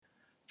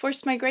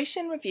Forced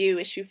Migration Review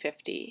Issue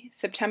 50,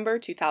 September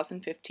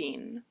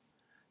 2015.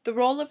 The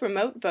Role of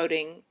Remote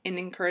Voting in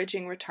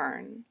Encouraging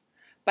Return,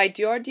 by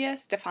Georgia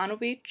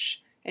Stefanovic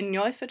and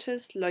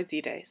Neophytos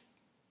Loizides.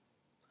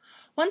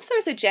 Once there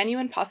is a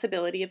genuine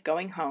possibility of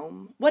going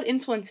home, what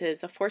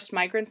influences a forced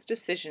migrant's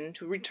decision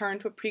to return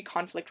to a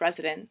pre-conflict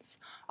residence,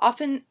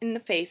 often in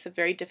the face of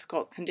very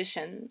difficult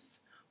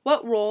conditions?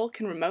 What role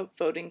can remote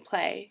voting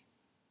play?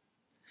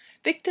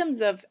 Victims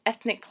of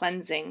ethnic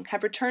cleansing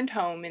have returned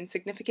home in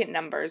significant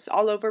numbers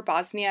all over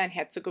Bosnia and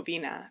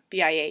Herzegovina,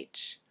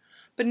 BiH.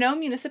 But no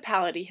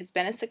municipality has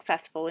been as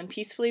successful in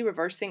peacefully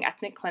reversing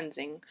ethnic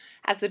cleansing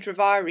as the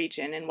Drvar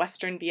region in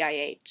western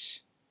BiH.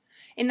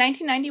 In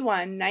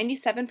 1991,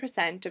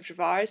 97% of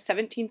Drvar's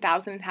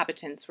 17,000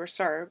 inhabitants were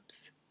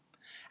Serbs.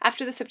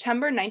 After the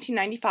September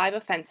 1995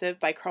 offensive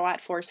by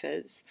Croat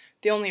forces,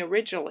 the only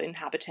original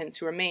inhabitants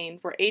who remained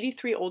were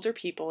 83 older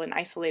people in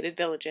isolated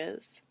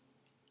villages.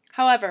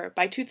 However,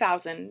 by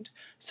 2000,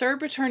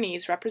 Serb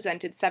returnees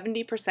represented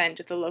 70%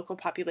 of the local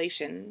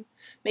population,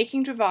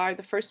 making Drvar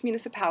the first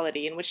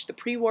municipality in which the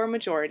pre-war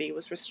majority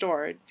was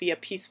restored via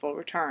peaceful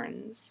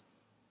returns.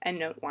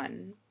 Endnote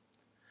 1.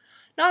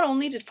 Not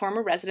only did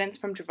former residents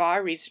from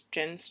Drvar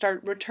region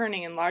start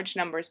returning in large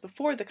numbers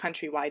before the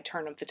countrywide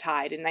turn of the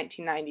tide in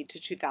 1990 to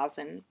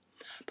 2000,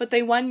 but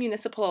they won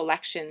municipal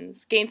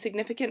elections, gained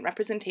significant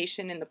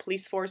representation in the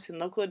police force and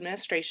local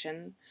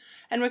administration,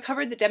 and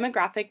recovered the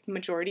demographic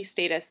majority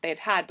status they had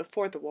had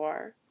before the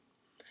war.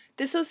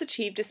 This was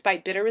achieved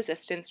despite bitter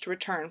resistance to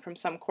return from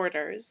some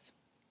quarters.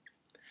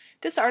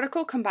 This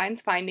article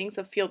combines findings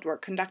of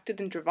fieldwork conducted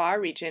in Drvar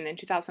region in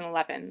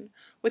 2011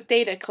 with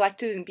data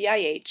collected in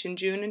BiH in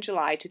June and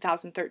July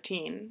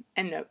 2013,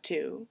 Endnote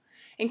 2,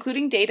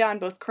 including data on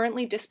both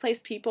currently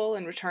displaced people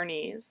and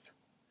returnees.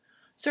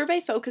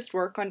 Survey-focused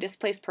work on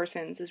displaced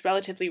persons is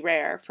relatively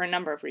rare for a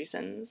number of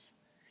reasons.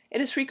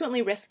 It is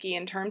frequently risky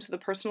in terms of the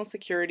personal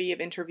security of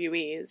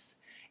interviewees,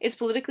 is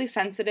politically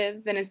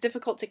sensitive, and is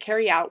difficult to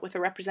carry out with a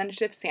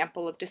representative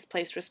sample of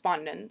displaced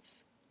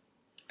respondents.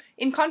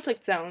 In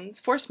conflict zones,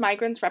 forced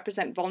migrants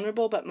represent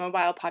vulnerable but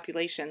mobile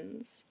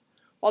populations.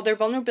 While their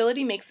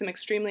vulnerability makes them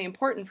extremely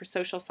important for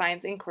social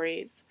science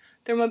inquiries,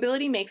 their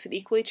mobility makes it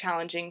equally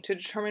challenging to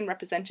determine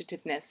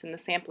representativeness in the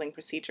sampling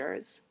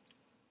procedures.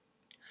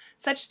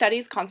 Such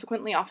studies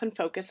consequently often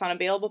focus on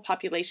available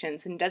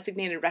populations in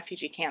designated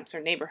refugee camps or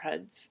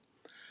neighborhoods,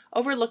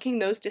 overlooking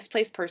those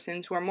displaced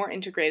persons who are more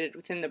integrated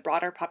within the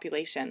broader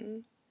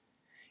population.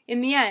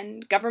 In the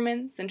end,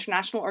 governments,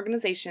 international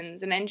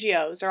organizations, and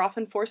NGOs are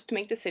often forced to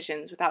make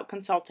decisions without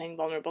consulting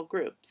vulnerable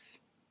groups.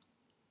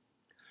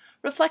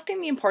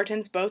 Reflecting the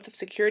importance both of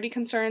security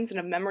concerns and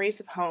of memories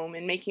of home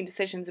in making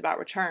decisions about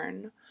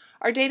return,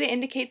 our data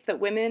indicates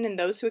that women and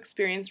those who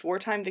experienced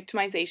wartime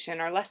victimization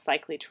are less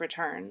likely to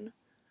return.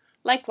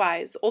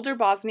 Likewise, older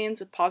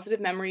Bosnians with positive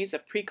memories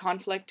of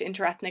pre-conflict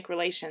interethnic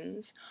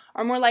relations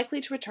are more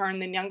likely to return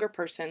than younger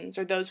persons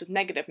or those with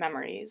negative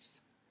memories.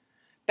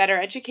 Better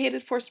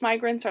educated forced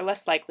migrants are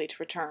less likely to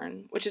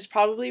return, which is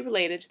probably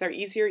related to their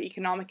easier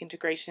economic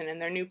integration in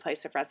their new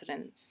place of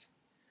residence.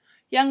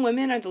 Young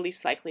women are the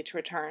least likely to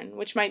return,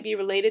 which might be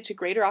related to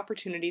greater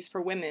opportunities for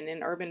women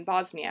in urban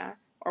Bosnia,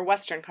 or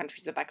Western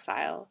countries of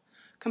exile,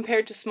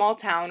 compared to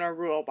small-town or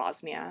rural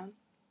Bosnia.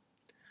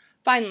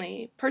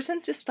 Finally,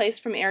 persons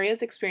displaced from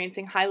areas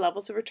experiencing high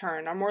levels of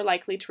return are more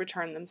likely to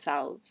return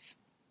themselves.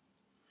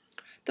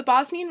 The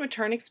Bosnian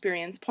return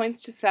experience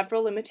points to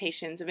several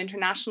limitations of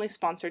internationally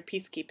sponsored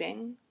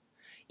peacekeeping.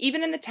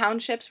 Even in the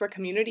townships where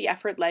community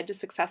effort led to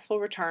successful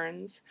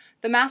returns,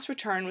 the mass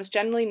return was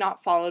generally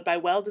not followed by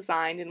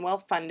well-designed and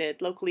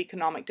well-funded local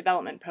economic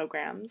development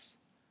programs.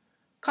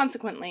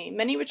 Consequently,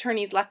 many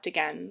returnees left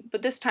again,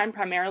 but this time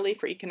primarily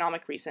for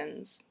economic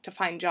reasons, to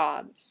find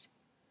jobs.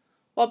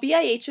 While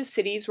BiH's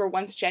cities were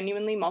once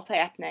genuinely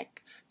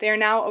multi-ethnic, they are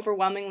now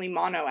overwhelmingly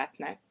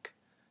mono-ethnic.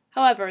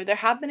 However, there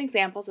have been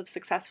examples of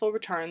successful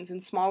returns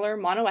in smaller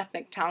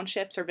mono-ethnic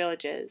townships or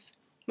villages,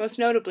 most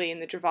notably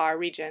in the Drvar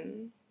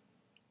region.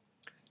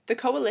 The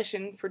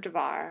Coalition for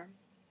Drvar.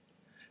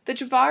 The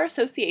Drvar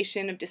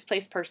Association of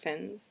Displaced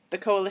Persons, the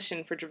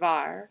Coalition for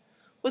Drvar,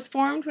 was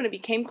formed when it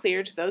became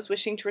clear to those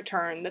wishing to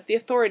return that the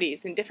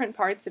authorities in different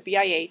parts of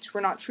BiH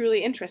were not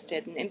truly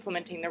interested in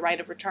implementing the right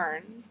of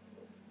return.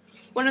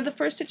 One of the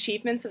first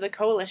achievements of the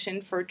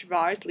Coalition for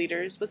Drvar's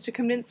leaders was to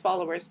convince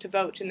followers to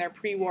vote in their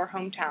pre-war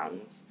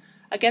hometowns,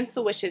 against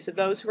the wishes of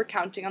those who were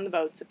counting on the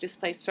votes of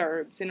displaced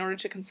Serbs in order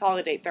to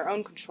consolidate their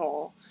own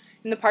control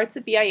in the parts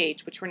of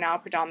BiH which were now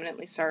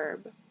predominantly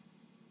Serb.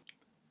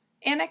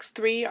 Annex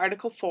 3,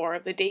 Article 4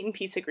 of the Dayton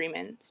Peace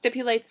Agreement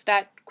stipulates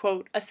that,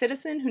 quote, a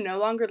citizen who no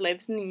longer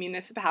lives in the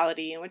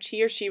municipality in which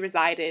he or she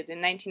resided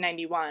in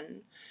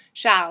 1991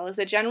 shall, as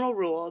a general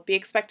rule, be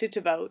expected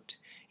to vote,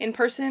 in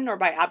person or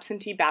by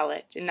absentee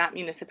ballot, in that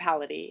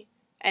municipality,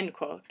 end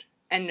quote,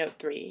 Endnote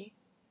 3.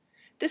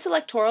 This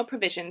electoral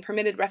provision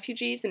permitted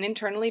refugees and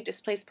internally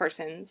displaced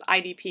persons,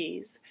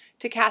 IDPs,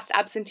 to cast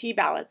absentee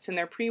ballots in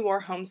their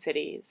pre-war home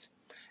cities,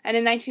 and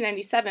in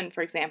 1997,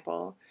 for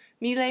example,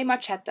 Mile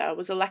Marcheta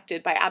was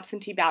elected by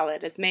absentee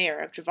ballot as mayor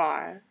of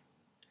Drvar.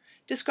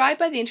 Described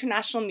by the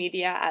international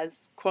media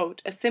as,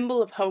 quote, a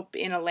symbol of hope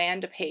in a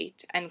land of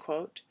hate, end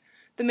quote,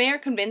 the mayor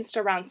convinced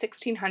around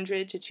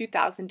 1,600 to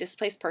 2,000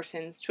 displaced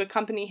persons to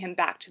accompany him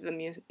back to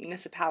the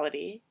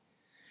municipality.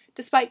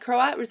 Despite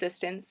Croat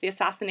resistance, the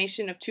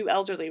assassination of 2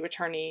 elderly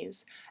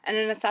returnees, and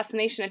an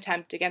assassination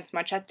attempt against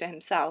Marcheta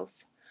himself,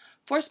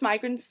 forced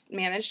migrants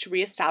managed to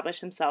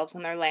re-establish themselves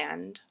on their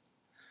land.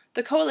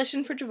 The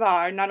Coalition for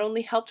Drvar not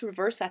only helped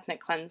reverse ethnic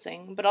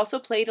cleansing, but also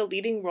played a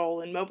leading role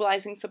in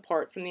mobilizing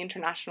support from the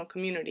international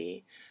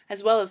community,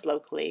 as well as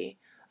locally,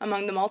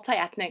 among the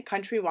multi-ethnic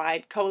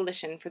countrywide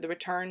Coalition for the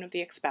Return of the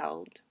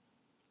Expelled.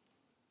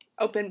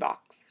 Open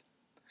box.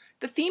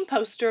 The theme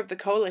poster of the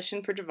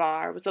Coalition for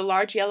Drvar was a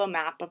large yellow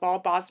map of all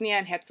Bosnia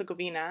and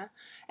Herzegovina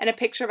and a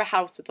picture of a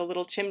house with a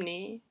little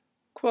chimney.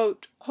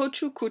 Quote,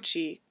 Hoću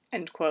kući,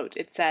 end quote,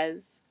 it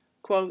says,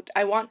 quote,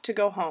 I want to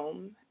go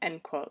home,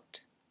 end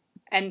quote.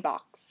 End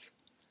box.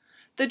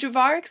 The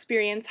Drvar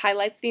experience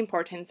highlights the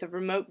importance of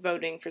remote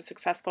voting for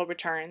successful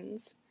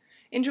returns.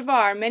 In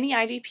Drvar, many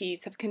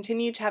IDPs have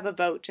continued to have a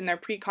vote in their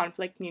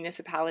pre-conflict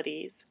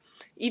municipalities,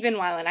 even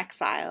while in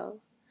exile.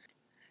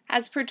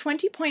 As per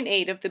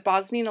 20.8 of the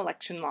Bosnian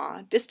election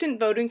law, distant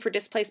voting for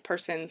displaced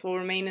persons will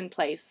remain in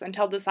place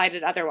until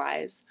decided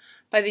otherwise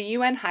by the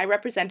UN High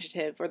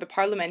Representative or the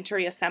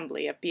Parliamentary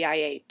Assembly of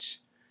BIH.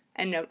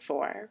 And Note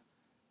 4.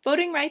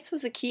 Voting rights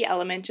was a key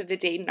element of the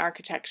Dayton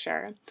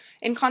architecture,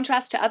 in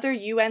contrast to other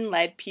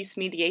UN-led peace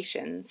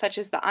mediations, such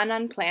as the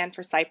Annan Plan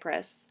for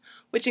Cyprus,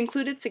 which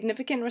included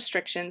significant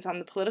restrictions on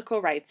the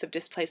political rights of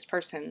displaced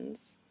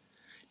persons.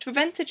 To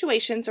prevent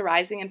situations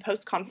arising in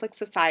post-conflict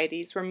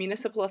societies where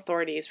municipal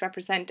authorities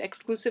represent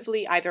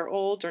exclusively either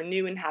old or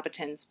new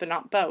inhabitants, but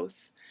not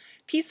both,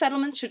 peace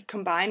settlements should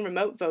combine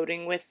remote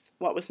voting with,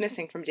 what was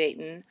missing from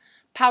Dayton,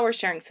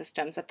 power-sharing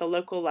systems at the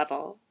local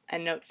level,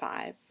 and Note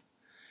 5.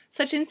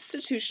 Such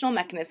institutional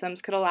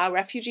mechanisms could allow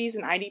refugees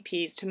and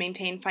IDPs to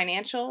maintain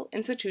financial,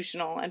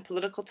 institutional, and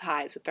political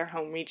ties with their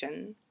home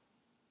region.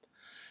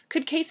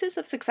 Could cases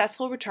of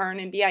successful return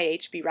in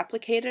BIH be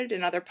replicated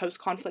in other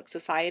post-conflict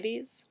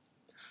societies?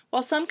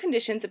 While some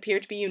conditions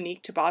appear to be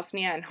unique to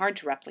Bosnia and hard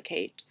to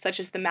replicate, such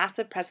as the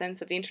massive presence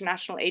of the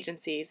international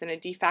agencies and a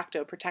de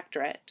facto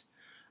protectorate,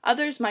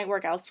 others might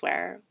work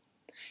elsewhere.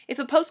 If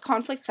a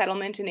post-conflict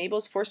settlement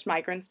enables forced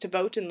migrants to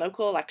vote in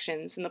local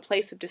elections in the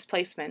place of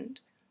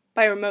displacement,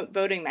 by a remote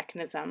voting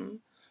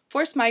mechanism,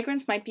 forced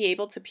migrants might be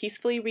able to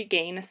peacefully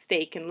regain a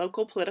stake in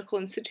local political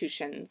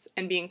institutions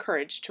and be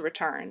encouraged to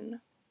return.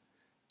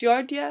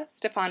 Đorđe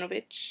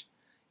Stefanović,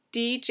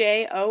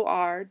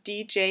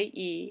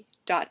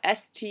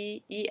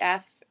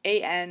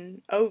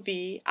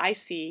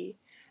 DJORDJE.STEFANOVIC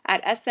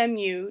at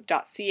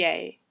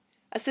smu.ca,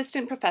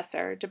 Assistant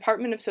Professor,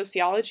 Department of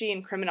Sociology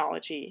and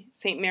Criminology,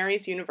 St.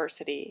 Mary's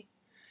University,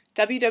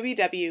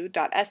 www.smu.ca.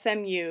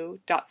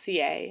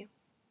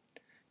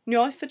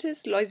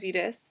 Njoifatis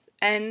Loizidis,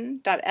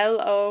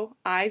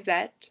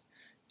 n.loizides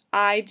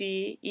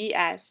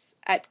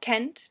at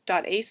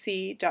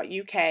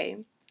kent.ac.uk,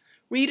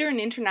 Reader in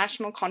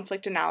International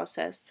Conflict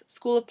Analysis,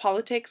 School of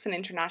Politics and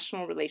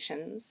International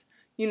Relations,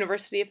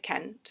 University of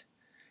Kent,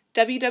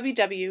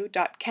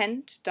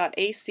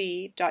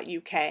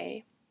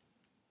 www.kent.ac.uk.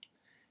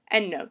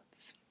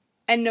 Endnotes.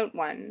 Endnote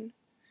 1.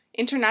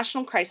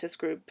 International Crisis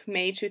Group,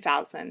 May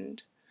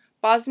 2000.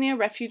 Bosnia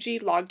refugee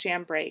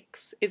logjam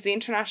breaks. Is the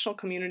international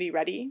community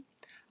ready?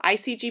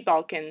 ICG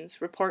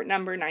Balkans, report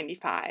number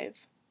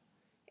 95.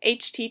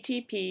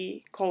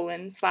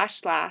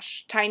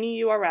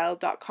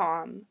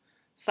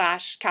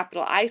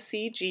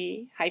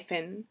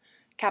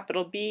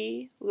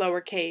 http://tinyurl.com/ICG-B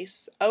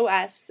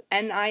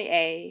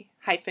OSNIA-M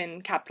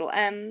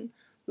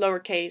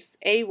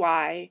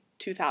AY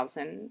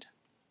 2000.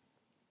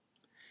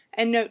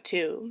 Note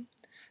 2.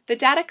 The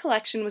data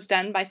collection was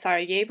done by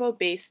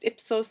Sarajevo-based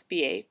Ipsos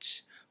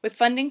BH, with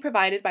funding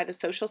provided by the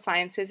Social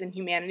Sciences and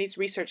Humanities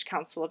Research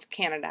Council of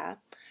Canada,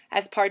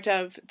 as part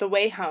of The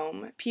Way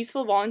Home,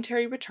 Peaceful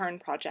Voluntary Return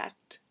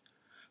Project.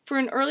 For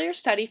an earlier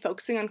study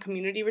focusing on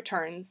community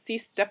returns, see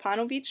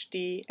Stefanović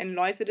D. and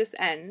Loizidis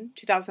N.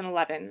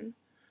 2011,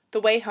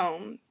 The Way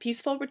Home,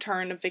 Peaceful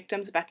Return of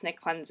Victims of Ethnic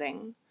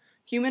Cleansing,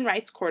 Human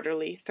Rights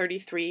Quarterly,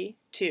 33,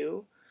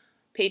 2,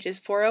 pages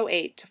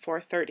 408 to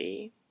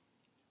 430.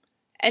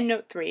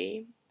 Endnote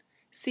 3.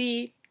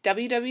 See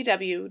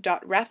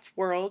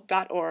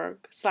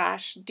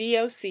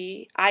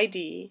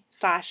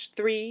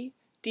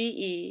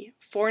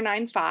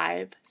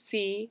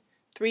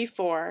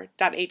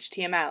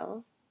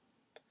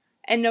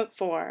Endnote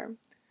 4.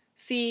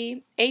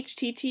 See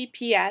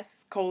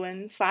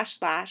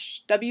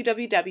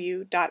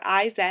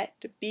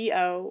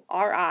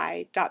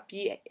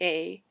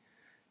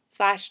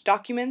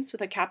https://www.izbori.ba/documents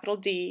with a capital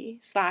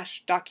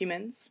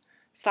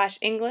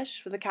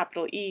D/documents/English with a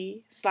capital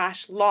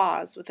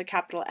E/laws with a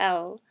capital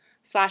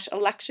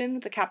L/election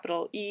with a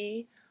capital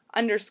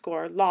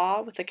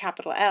E_law with a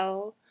capital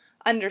L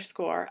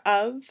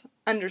 _of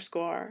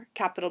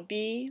capital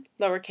B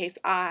lowercase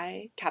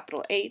I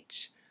capital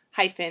H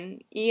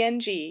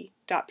 -eng.pdf.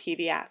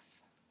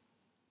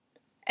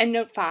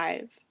 Endnote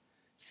 5.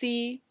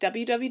 see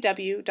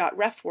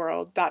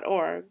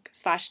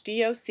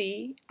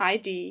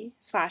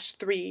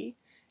www.refworld.org/docid/3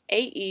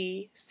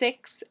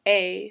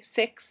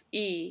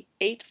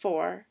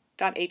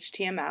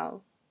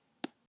 AE6A6E84.html.